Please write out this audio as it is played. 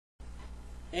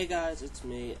Hey guys, it's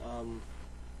me.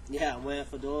 Yeah, I'm wearing a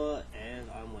fedora and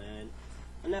I'm wearing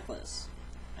a necklace.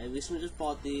 I recently just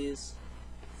bought these.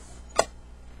 So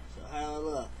how do I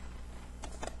look?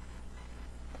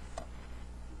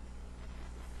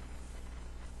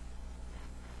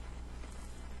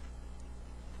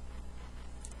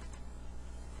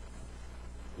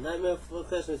 Nightmare for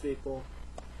Christmas, people,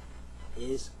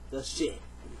 is the shit.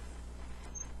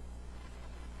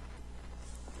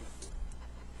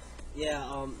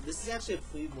 Yeah, this is actually a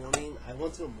pre-morning. I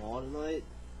went to the mall tonight.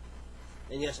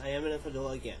 And yes, I am in a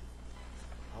fedora again.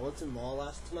 I went to the mall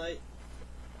last night,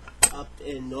 up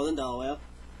in northern Delaware.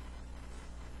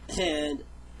 And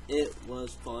it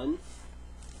was fun.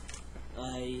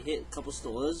 I hit a couple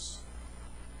stores.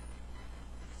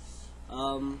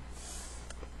 Hot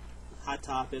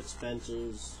Topic,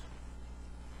 Spencer's.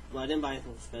 Well, I didn't buy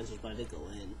anything from Spencer's, but I did go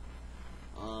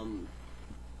in.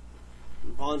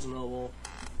 Barnes & Noble.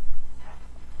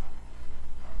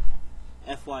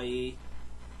 FYE.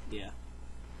 Yeah.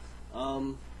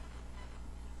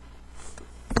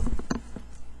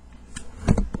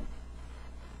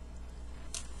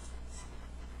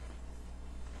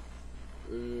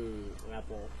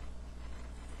 Apple.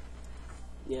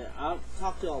 Yeah, I'll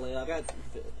talk to y'all later.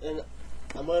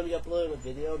 I'm gonna be uploading a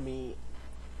video of me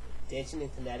dancing in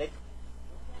Kinetic.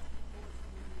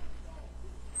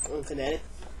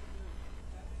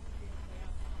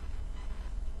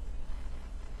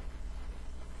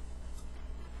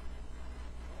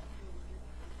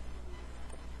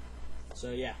 So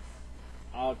yeah,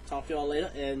 I'll talk to y'all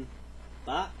later, and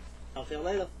bye. Talk to y'all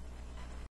later.